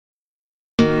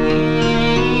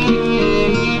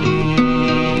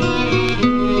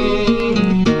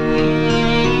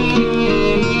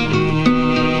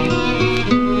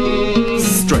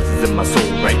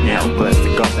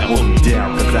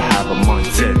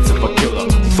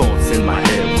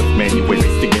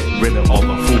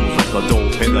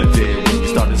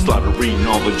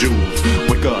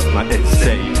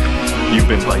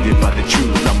been blinded by the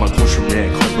truth. I'm a culture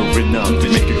man, clever enough to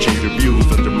make you change your views.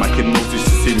 Under my hypnosis,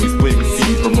 you see me split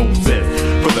seas from Moses.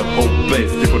 For the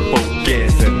hopeless, people to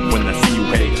focus. And when I see you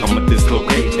hate, I'ma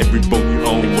dislocate every boat you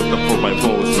own with a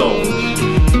 4x4 soul.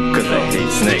 Cause I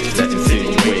hate snakes that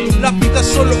insinuate. La vida es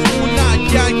solo una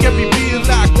y hay que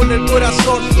vivirla con el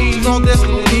corazón y no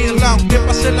destruirla. Aunque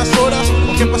pasen las horas,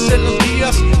 aunque pasen los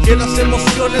días, que las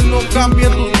emociones no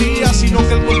cambien tus días, sino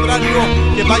que al contrario,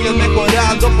 que vayas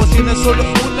mejorando, pues tienes solo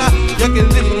una, ya que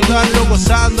disfrutarlo,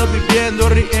 gozando, viviendo,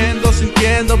 riendo,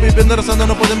 sintiendo, viviendo, rezando,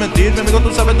 no puedes mentir. Mi amigo,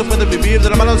 tú sabes, tú puedes vivir, de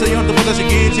la mano del Señor tú puedes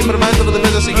seguir, siempre maestro tú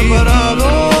debes de seguir. No he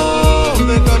parado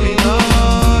de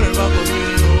caminar, Él va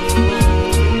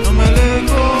conmigo, no me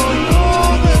alejo yo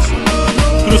de su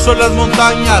mano. Cruzo las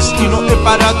montañas y no he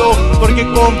parado, porque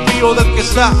confío del que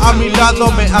está a mi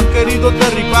lado. Me han querido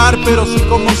derribar, pero soy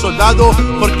como un soldado,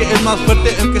 porque es más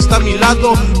fuerte el que está a mi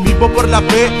lado. Vivo por la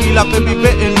fe y la fe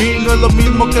vive en mí. No es lo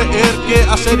mismo creer que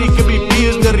hacer y que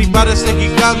vivir. Derribar ese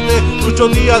gigante, lucho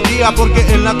día a día, porque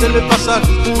en la tele pasan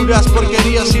puras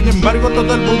porquerías. Sin embargo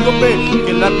todo el mundo ve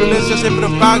que la violencia se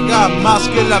propaga más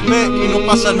que la fe y no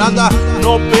pasa nada.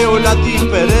 No veo la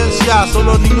diferencia, son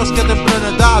los niños que a temprana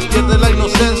edad pierden la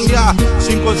inocencia.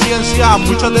 Sin conciencia,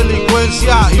 mucha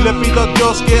delincuencia, y le pido a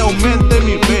Dios que aumente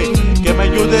mi fe, que me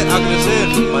ayude a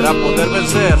crecer para poder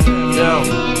vencer.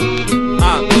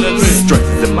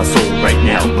 Stress in my soul right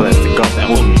now, bless the God that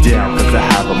hold me down. Cause I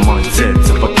have a mindset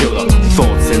of a killer.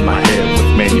 Thoughts in my head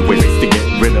with many ways to get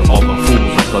rid of all the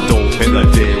fools, like Adolf Hitler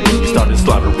did when we started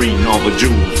slaughtering all the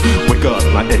Jews. Wake up,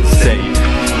 my head say,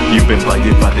 you've been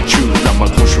blinded by the truth. I'm a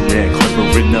culture man,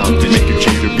 clever enough to make you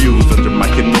change your views. Under my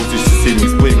hypnosis, you see me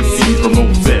split seas from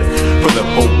Moses. For the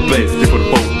hopeless, people to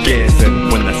focus.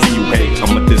 And when I see you hate,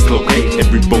 I'ma dislocate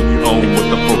every boat you own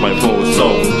with a 4x4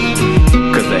 soul.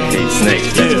 Cause I hate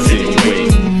snakes that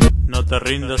insinuate. No te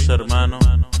rindas, hermano,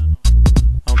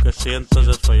 aunque sientas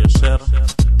desfallecer,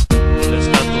 Él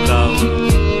está a tu lado.